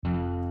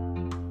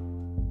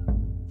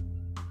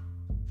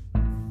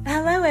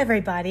Hello,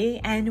 everybody,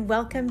 and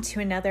welcome to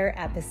another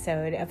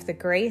episode of the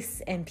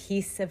Grace and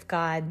Peace of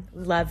God,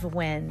 Love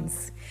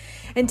Wins.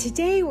 And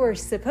today we're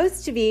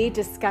supposed to be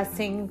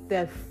discussing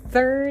the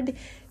third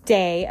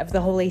day of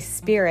the Holy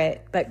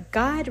Spirit, but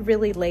God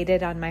really laid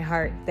it on my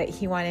heart that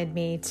He wanted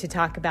me to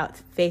talk about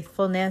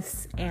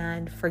faithfulness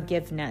and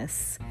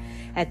forgiveness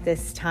at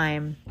this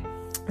time.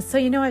 So,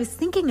 I was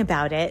thinking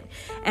about it,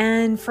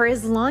 and for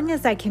as long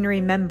as I can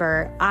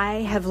remember, I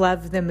have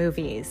loved the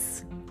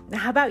movies.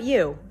 How about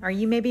you? Are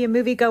you maybe a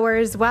moviegoer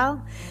as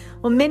well?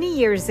 Well, many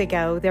years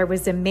ago, there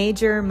was a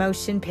major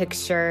motion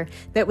picture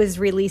that was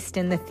released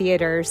in the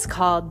theaters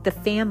called The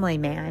Family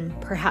Man.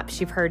 Perhaps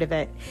you've heard of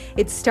it.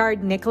 It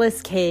starred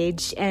Nicolas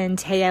Cage and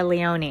Téa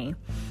Leoni.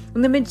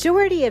 And the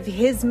majority of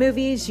his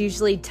movies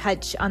usually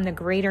touch on the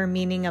greater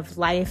meaning of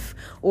life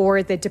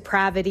or the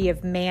depravity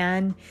of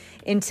man,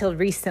 until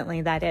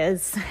recently, that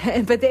is.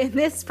 But in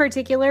this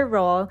particular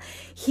role,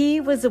 he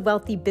was a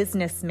wealthy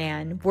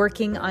businessman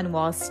working on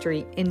Wall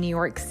Street in New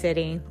York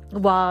City,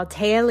 while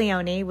Téa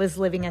Leoni was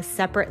living a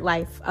separate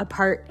life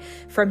apart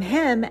from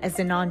him as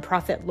a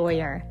nonprofit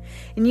lawyer.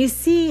 And you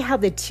see how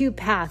the two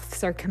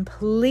paths are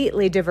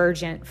completely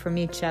divergent from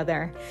each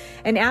other.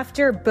 And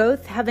after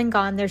both having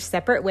gone their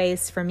separate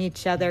ways from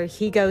each other,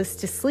 he goes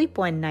to sleep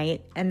one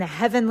night, and the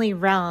heavenly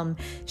realm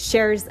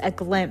shares a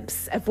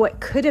glimpse of what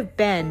could have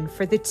been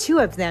for the two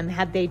of them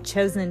had they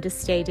chosen to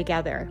stay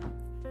together.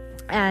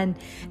 And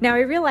now I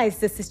realize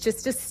this is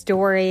just a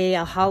story,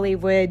 a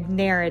Hollywood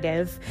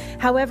narrative.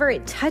 However,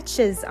 it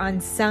touches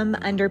on some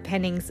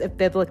underpinnings of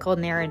biblical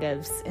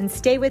narratives. And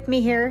stay with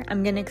me here.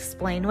 I'm going to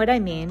explain what I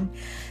mean.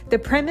 The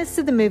premise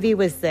of the movie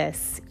was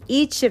this.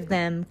 Each of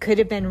them could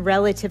have been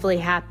relatively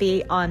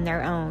happy on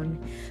their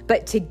own,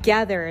 but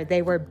together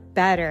they were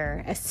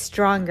better, a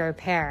stronger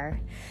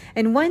pair.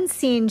 And one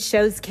scene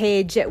shows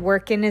Cage at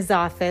work in his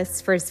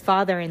office for his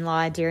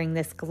father-in-law during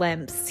this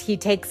glimpse. He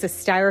takes a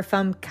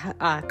styrofoam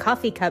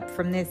coffee cup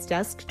from his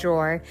desk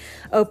drawer,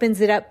 opens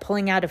it up,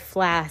 pulling out a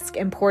flask,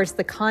 and pours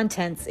the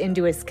contents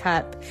into his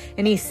cup.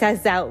 And he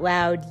says out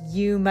loud,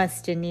 "You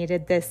must have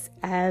needed this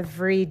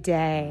every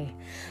day."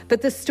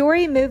 But the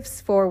story moves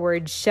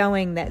forward,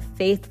 showing that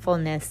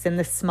faithfulness in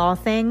the small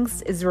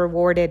things is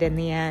rewarded in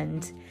the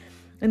end.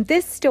 And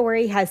this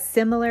story has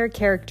similar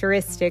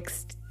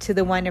characteristics to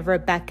the one of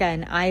Rebekah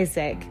and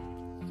Isaac.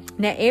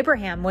 Now,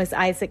 Abraham was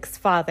Isaac's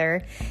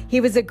father.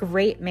 He was a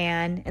great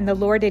man, and the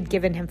Lord had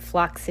given him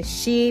flocks of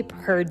sheep,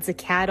 herds of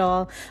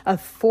cattle, a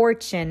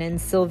fortune in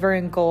silver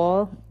and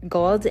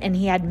gold, and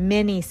he had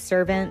many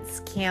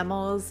servants,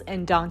 camels,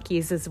 and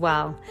donkeys as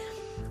well.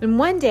 And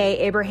one day,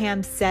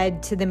 Abraham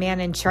said to the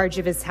man in charge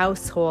of his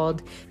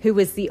household, who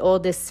was the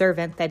oldest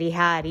servant that he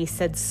had, he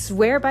said,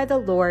 "Swear by the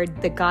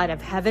Lord, the God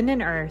of heaven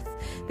and earth,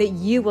 that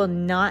you will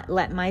not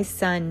let my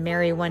son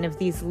marry one of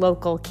these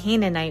local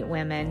Canaanite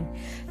women.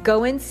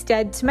 Go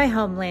instead to my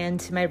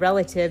homeland, to my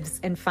relatives,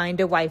 and find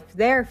a wife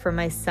there for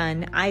my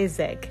son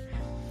Isaac."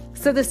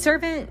 So the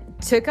servant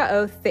took an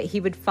oath that he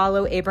would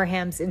follow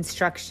Abraham's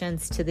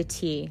instructions to the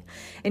T.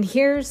 And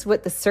here's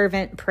what the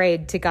servant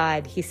prayed to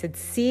God. He said,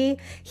 "See,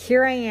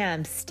 here I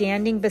am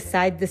standing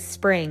beside the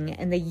spring,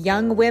 and the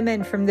young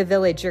women from the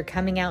village are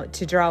coming out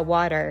to draw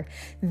water.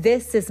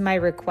 This is my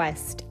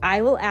request.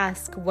 I will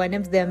ask one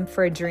of them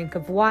for a drink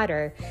of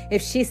water.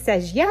 If she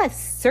says, 'Yes,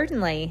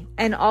 certainly,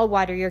 and I'll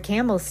water your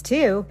camels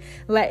too,'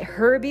 let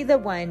her be the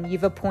one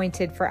you've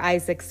appointed for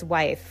Isaac's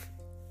wife."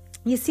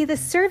 You see, the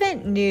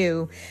servant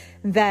knew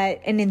that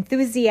an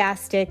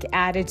enthusiastic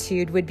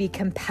attitude would be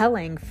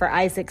compelling for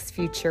Isaac's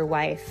future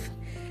wife.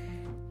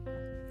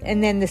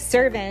 And then the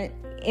servant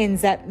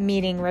ends up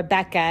meeting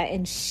Rebekah,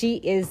 and she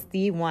is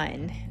the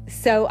one.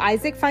 So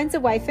Isaac finds a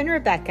wife in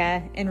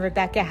Rebekah, and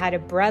Rebekah had a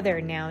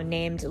brother now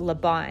named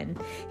Laban.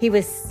 He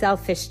was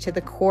selfish to the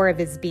core of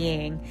his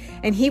being,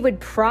 and he would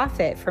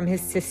profit from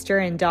his sister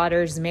and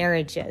daughter's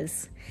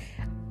marriages.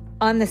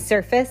 On the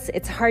surface,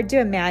 it's hard to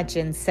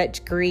imagine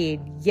such greed,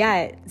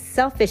 yet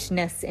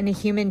selfishness is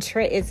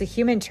a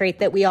human trait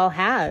that we all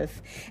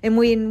have. And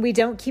when we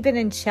don't keep it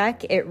in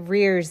check, it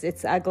rears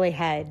its ugly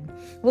head.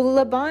 Well,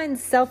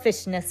 Laban's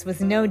selfishness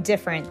was no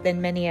different than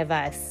many of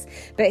us,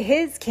 but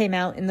his came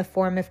out in the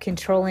form of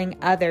controlling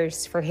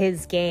others for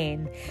his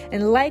gain.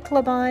 And like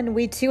Laban,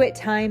 we too at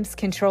times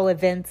control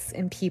events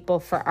and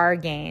people for our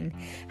gain.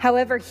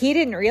 However, he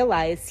didn't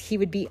realize he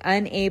would be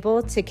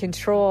unable to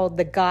control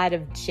the God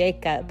of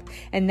Jacob,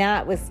 and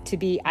that was to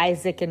be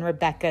Isaac and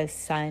Rebekah's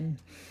son.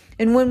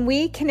 And when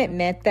we can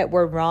admit that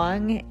we're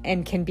wrong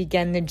and can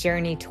begin the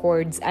journey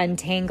towards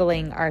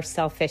untangling our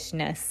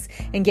selfishness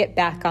and get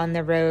back on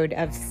the road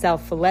of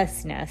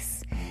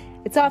selflessness,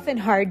 it's often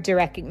hard to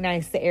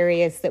recognize the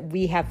areas that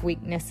we have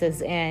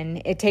weaknesses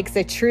in. It takes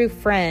a true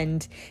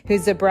friend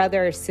who's a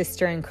brother or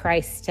sister in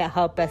Christ to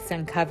help us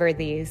uncover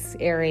these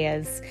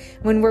areas.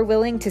 When we're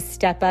willing to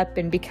step up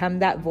and become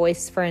that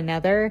voice for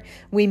another,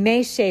 we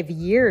may shave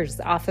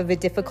years off of a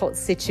difficult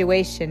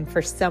situation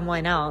for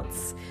someone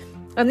else.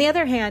 On the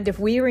other hand, if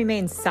we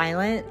remain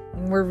silent,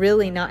 we're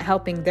really not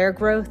helping their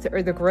growth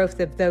or the growth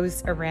of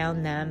those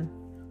around them.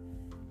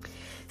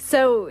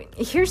 So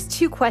here's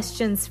 2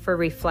 questions for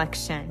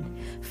reflection.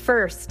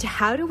 First,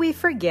 how do we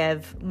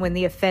forgive when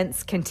the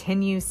offense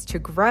continues to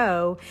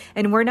grow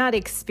and we're not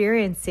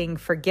experiencing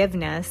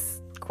forgiveness?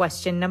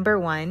 Question number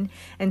 1.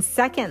 And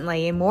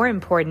secondly, more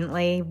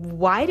importantly,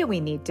 why do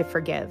we need to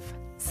forgive?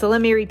 So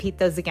let me repeat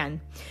those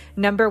again.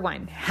 Number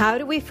 1, how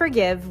do we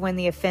forgive when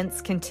the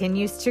offense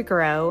continues to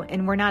grow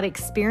and we're not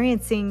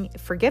experiencing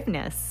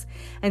forgiveness?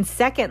 And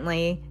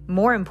secondly,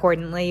 more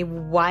importantly,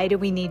 why do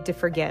we need to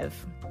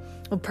forgive?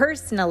 Well,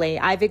 personally,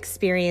 I've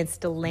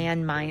experienced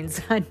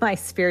landmines on my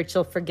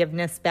spiritual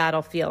forgiveness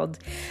battlefield.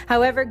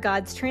 However,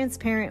 God's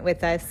transparent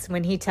with us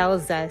when He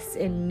tells us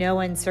in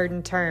no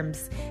uncertain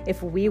terms,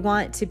 if we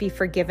want to be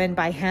forgiven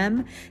by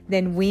Him,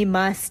 then we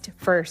must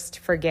first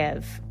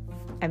forgive.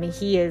 I mean,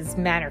 He is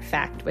matter of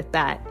fact with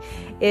that.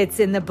 It's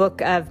in the book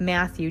of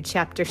Matthew,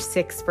 chapter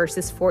 6,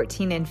 verses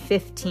 14 and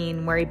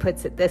 15, where He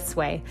puts it this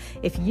way.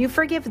 If you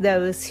forgive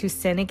those who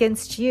sin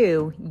against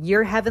you,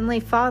 your heavenly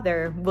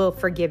Father will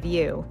forgive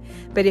you.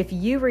 But if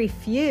you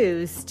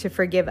refuse to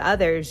forgive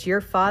others,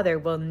 your Father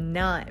will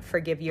not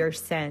forgive your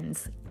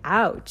sins.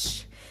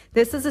 Ouch.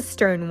 This is a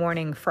stern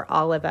warning for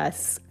all of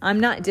us. I'm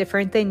not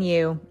different than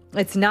you.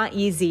 It's not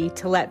easy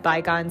to let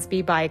bygones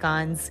be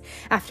bygones.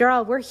 After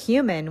all, we're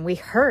human. We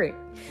hurt.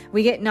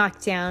 We get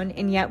knocked down,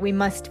 and yet we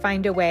must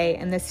find a way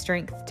and the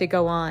strength to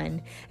go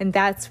on. And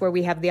that's where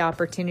we have the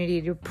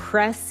opportunity to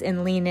press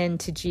and lean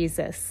into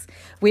Jesus.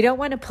 We don't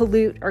want to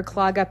pollute or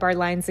clog up our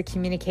lines of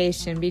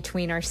communication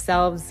between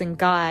ourselves and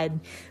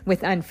God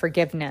with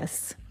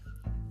unforgiveness.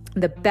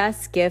 The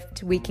best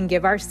gift we can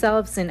give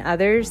ourselves and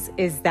others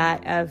is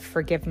that of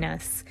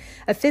forgiveness.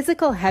 A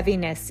physical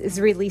heaviness is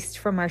released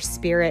from our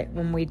spirit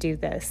when we do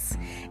this.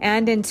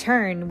 And in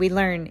turn, we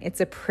learn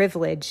it's a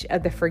privilege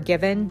of the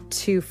forgiven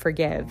to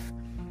forgive.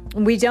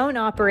 We don't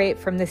operate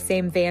from the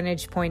same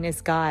vantage point as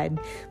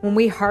God. When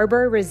we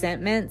harbor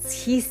resentments,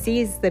 He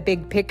sees the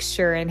big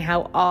picture and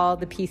how all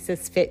the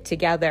pieces fit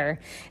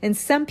together. And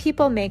some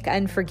people make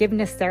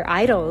unforgiveness their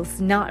idols,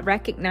 not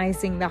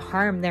recognizing the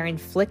harm they're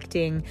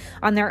inflicting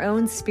on their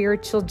own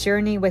spiritual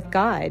journey with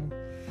God.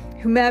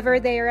 Whomever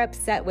they are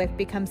upset with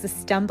becomes a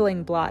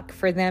stumbling block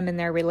for them in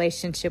their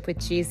relationship with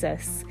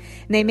Jesus.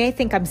 And they may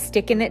think I'm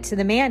sticking it to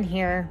the man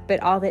here, but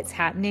all that's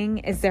happening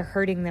is they're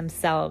hurting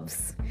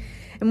themselves.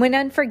 And when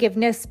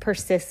unforgiveness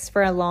persists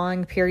for a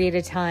long period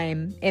of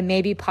time, it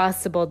may be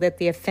possible that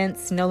the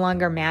offense no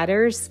longer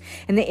matters,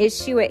 and the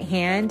issue at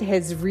hand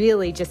has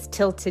really just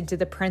tilted to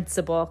the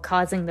principle,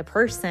 causing the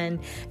person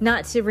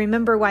not to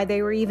remember why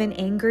they were even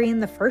angry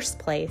in the first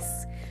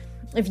place.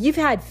 If you've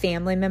had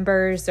family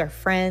members or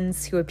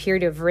friends who appear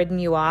to have ridden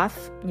you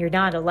off, you're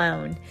not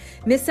alone.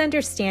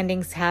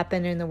 Misunderstandings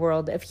happen in the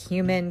world of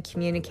human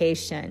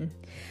communication.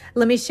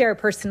 Let me share a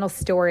personal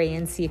story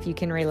and see if you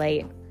can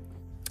relate.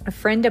 A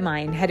friend of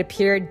mine had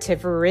appeared to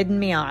have ridden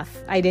me off.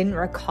 I didn't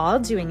recall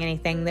doing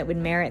anything that would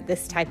merit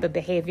this type of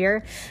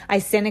behavior. I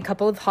sent a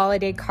couple of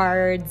holiday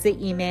cards,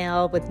 an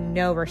email with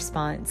no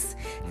response.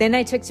 Then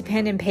I took to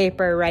pen and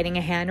paper, writing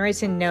a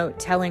handwritten note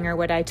telling her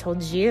what I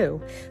told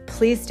you.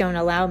 Please don't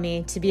allow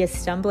me to be a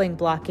stumbling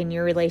block in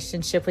your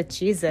relationship with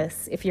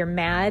Jesus. If you're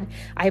mad,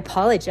 I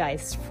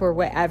apologize for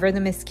whatever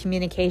the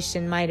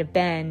miscommunication might have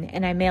been,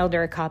 and I mailed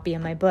her a copy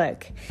of my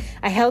book.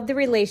 I held the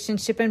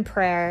relationship in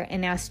prayer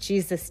and asked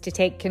Jesus to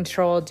take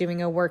control,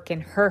 doing a work in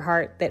her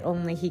heart that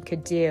only He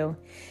could do.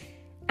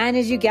 And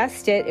as you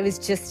guessed it, it was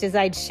just as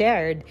I'd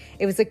shared.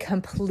 It was a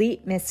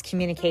complete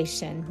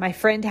miscommunication. My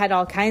friend had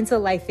all kinds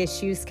of life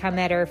issues come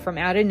at her from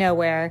out of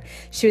nowhere.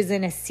 She was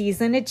in a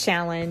season of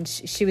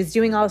challenge. She was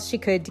doing all she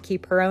could to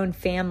keep her own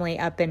family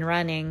up and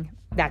running.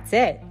 That's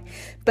it.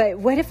 But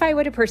what if I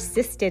would have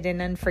persisted in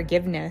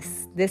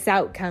unforgiveness? This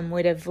outcome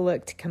would have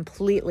looked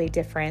completely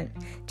different.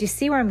 Do you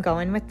see where I'm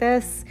going with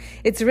this?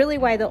 It's really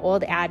why the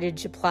old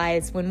adage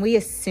applies. When we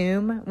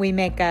assume, we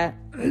make a,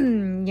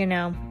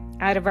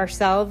 out of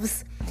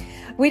ourselves.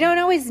 We don't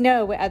always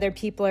know what other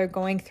people are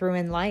going through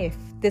in life.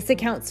 This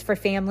accounts for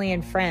family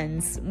and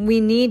friends. We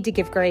need to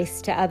give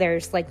grace to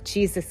others like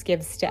Jesus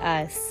gives to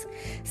us.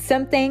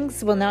 Some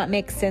things will not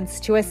make sense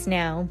to us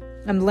now.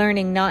 I'm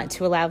learning not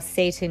to allow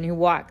Satan, who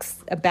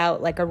walks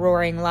about like a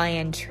roaring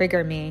lion,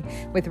 trigger me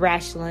with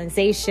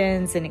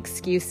rationalizations and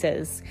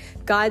excuses.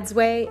 God's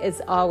way is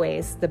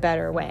always the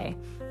better way.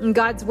 And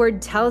God's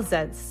word tells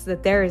us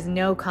that there is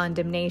no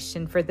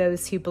condemnation for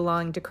those who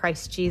belong to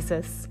Christ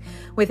Jesus.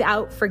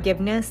 Without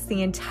forgiveness,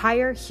 the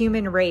entire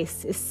human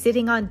race is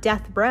sitting on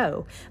death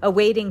row,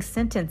 awaiting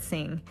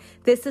sentencing.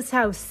 This is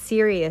how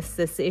serious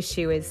this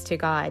issue is to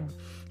God.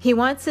 He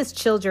wants His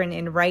children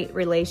in right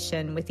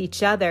relation with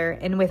each other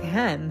and with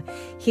Him.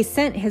 He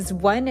sent His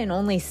one and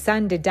only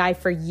Son to die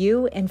for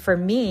you and for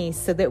me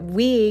so that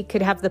we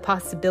could have the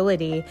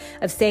possibility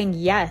of saying,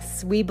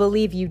 yes, we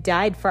believe you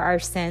died for our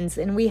sins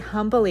and we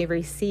humbly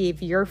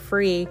receive your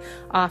free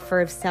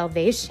offer of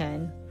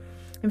salvation.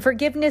 And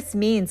forgiveness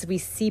means we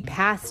see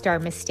past our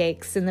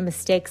mistakes and the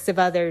mistakes of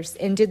others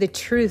into the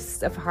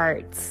truths of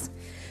hearts.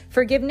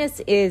 Forgiveness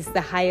is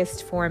the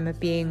highest form of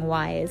being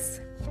wise.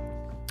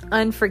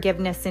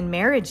 Unforgiveness in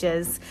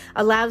marriages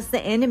allows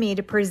the enemy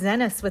to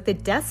present us with a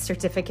death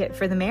certificate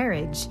for the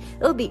marriage.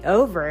 It'll be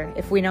over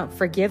if we don't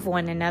forgive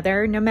one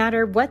another, no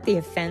matter what the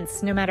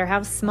offense, no matter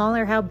how small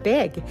or how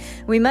big.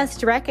 We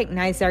must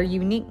recognize our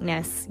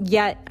uniqueness,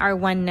 yet our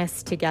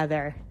oneness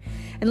together.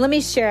 And let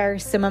me share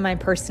some of my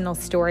personal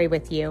story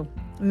with you.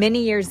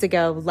 Many years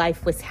ago,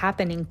 life was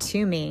happening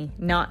to me,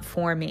 not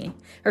for me,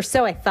 or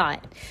so I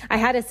thought. I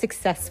had a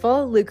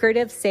successful,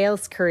 lucrative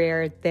sales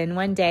career. Then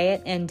one day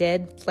it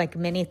ended, like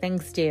many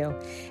things do.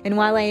 And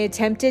while I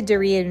attempted to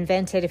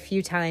reinvent it a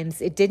few times,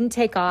 it didn't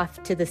take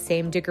off to the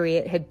same degree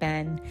it had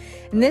been.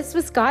 And this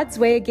was God's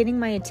way of getting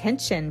my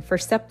attention for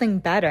something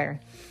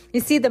better. You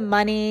see, the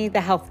money, the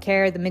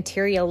healthcare, the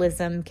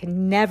materialism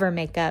can never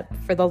make up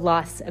for the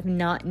loss of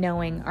not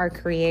knowing our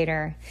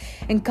Creator.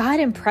 And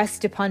God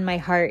impressed upon my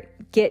heart,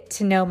 get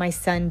to know my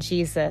son,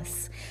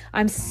 Jesus.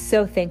 I'm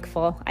so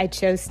thankful I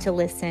chose to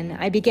listen.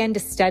 I began to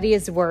study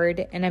his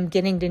word, and I'm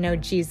getting to know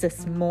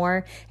Jesus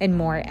more and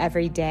more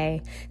every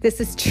day.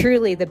 This is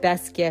truly the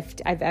best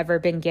gift I've ever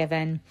been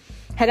given.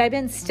 Had I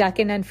been stuck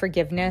in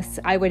unforgiveness,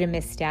 I would have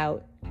missed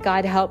out.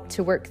 God helped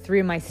to work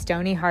through my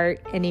stony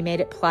heart, and he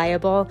made it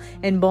pliable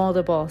and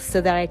moldable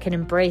so that I can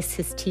embrace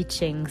his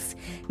teachings.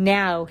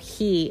 Now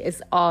he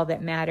is all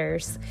that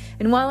matters.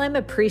 And while I'm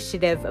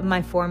appreciative of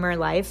my former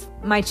life,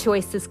 my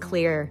choice is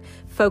clear.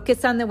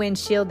 Focus on the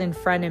windshield in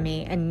front of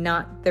me and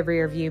not the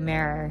rearview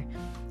mirror.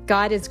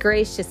 God has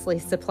graciously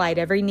supplied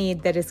every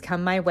need that has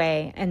come my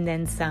way, and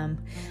then some.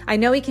 I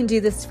know he can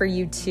do this for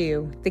you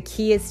too. The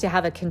key is to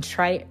have a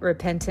contrite,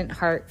 repentant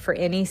heart for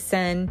any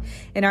sin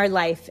in our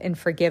life and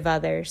forgive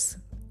others.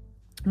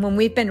 When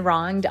we've been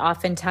wronged,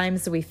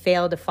 oftentimes we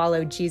fail to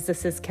follow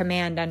Jesus'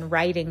 command on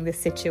righting the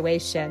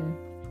situation.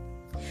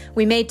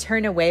 We may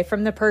turn away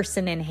from the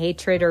person in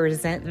hatred or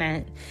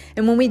resentment.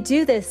 And when we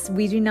do this,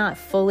 we do not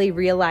fully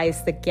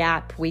realize the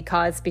gap we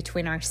cause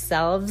between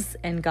ourselves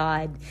and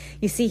God.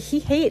 You see, he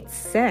hates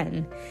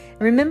sin.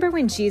 Remember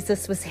when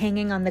Jesus was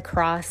hanging on the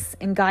cross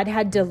and God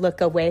had to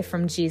look away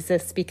from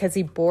Jesus because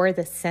he bore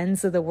the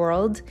sins of the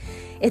world?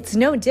 It's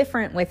no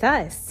different with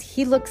us.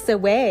 He looks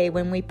away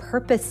when we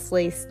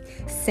purposely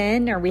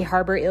sin or we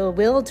harbor ill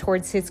will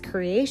towards his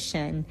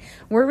creation.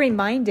 We're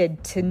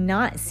reminded to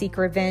not seek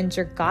revenge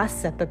or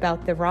gossip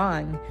about the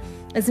wrong.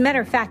 As a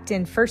matter of fact,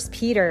 in 1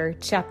 Peter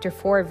chapter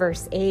 4,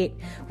 verse 8,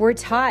 we're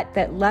taught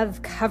that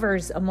love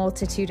covers a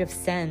multitude of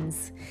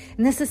sins.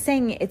 And this is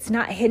saying it's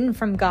not hidden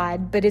from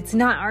God, but it's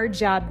not our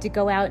job to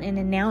go out and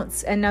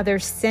announce another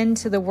sin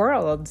to the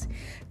world.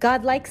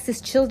 God likes his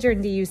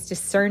children to use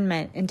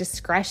discernment and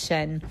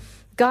discretion.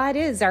 God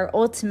is our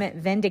ultimate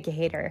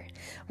vindicator.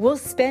 We'll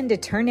spend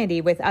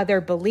eternity with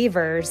other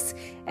believers.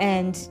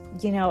 And,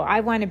 I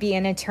want to be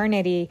in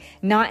eternity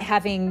not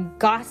having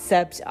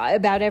gossiped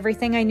about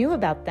everything I knew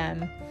about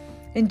them.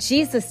 And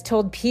Jesus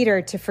told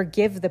Peter to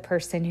forgive the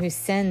person who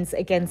sins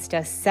against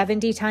us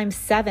 70 times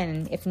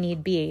 7, if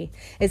need be,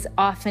 as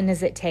often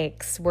as it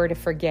takes, we're to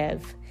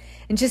forgive.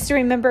 And just to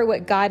remember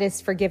what God has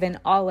forgiven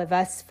all of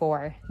us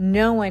for.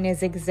 No one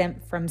is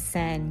exempt from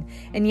sin.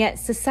 And yet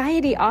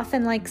society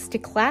often likes to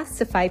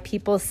classify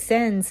people's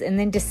sins and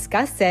then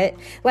discuss it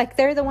like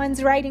they're the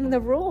ones writing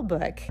the rule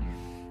book.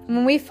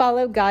 When we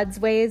follow God's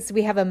ways,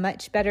 we have a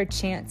much better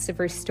chance of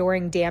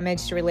restoring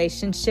damaged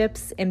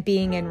relationships and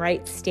being in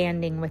right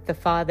standing with the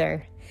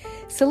Father.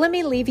 So let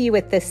me leave you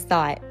with this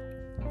thought.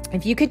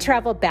 If you could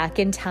travel back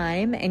in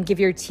time and give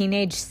your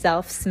teenage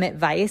self some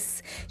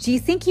advice, do you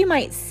think you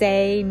might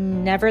say,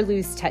 never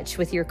lose touch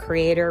with your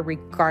Creator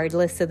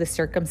regardless of the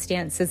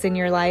circumstances in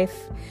your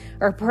life?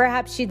 Or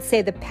perhaps you'd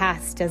say the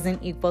past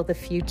doesn't equal the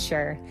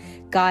future.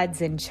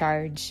 God's in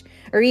charge.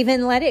 Or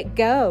even let it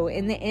go.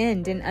 In the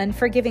end, an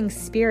unforgiving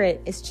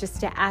spirit is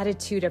just an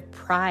attitude of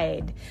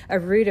pride, a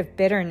root of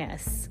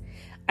bitterness.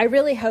 I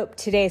really hope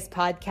today's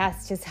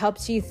podcast has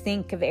helped you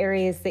think of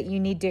areas that you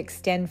need to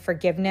extend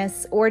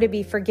forgiveness or to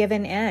be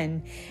forgiven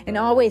in, and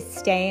always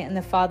stay in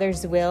the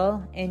Father's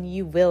will, and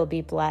you will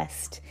be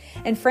blessed.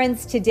 And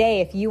friends,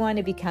 today, if you want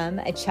to become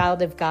a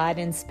child of God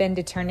and spend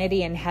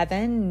eternity in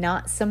heaven,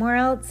 not somewhere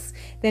else,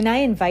 then I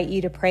invite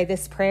you to pray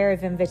this prayer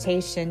of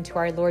invitation to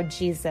our Lord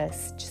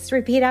Jesus. Just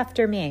repeat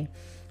after me.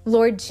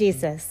 Lord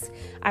Jesus,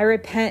 I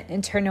repent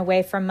and turn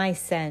away from my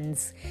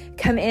sins.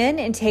 Come in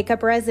and take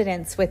up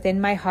residence within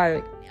my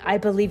heart. I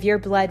believe your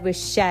blood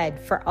was shed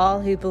for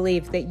all who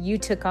believe that you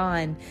took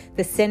on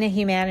the sin of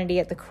humanity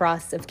at the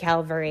cross of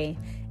Calvary.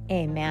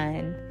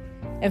 Amen.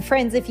 And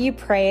friends, if you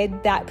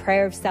prayed that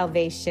prayer of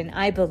salvation,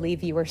 I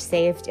believe you were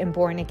saved and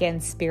born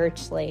again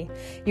spiritually.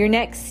 Your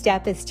next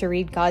step is to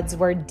read God's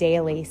word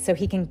daily so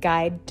he can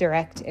guide,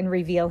 direct, and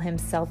reveal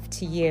himself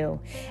to you.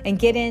 And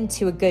get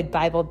into a good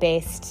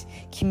Bible-based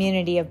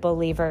community of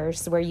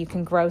believers where you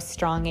can grow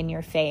strong in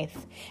your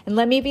faith. And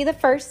let me be the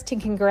first to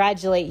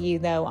congratulate you,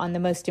 though, on the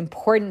most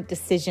important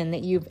decision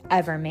that you've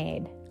ever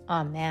made.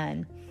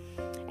 Amen.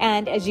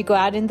 And as you go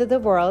out into the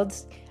world,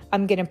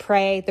 I'm going to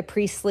pray the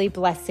priestly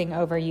blessing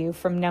over you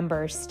from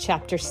Numbers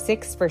chapter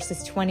 6,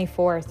 verses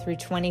 24 through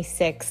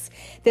 26.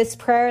 This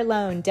prayer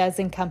alone does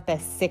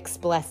encompass 6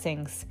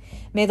 blessings.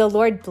 May the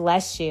Lord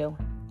bless you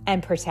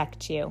and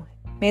protect you.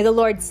 May the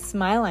Lord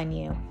smile on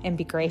you and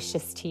be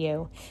gracious to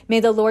you.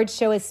 May the Lord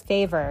show his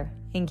favor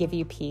and give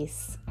you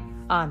peace.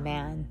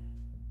 Amen.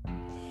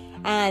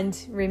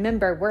 And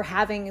remember, we're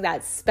having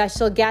that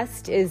special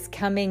guest is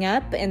coming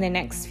up in the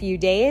next few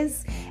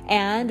days.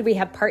 And we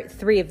have part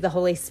 3 of the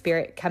Holy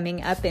Spirit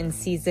coming up in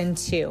season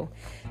 2.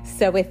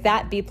 So with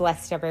that, be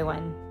blessed,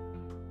 everyone.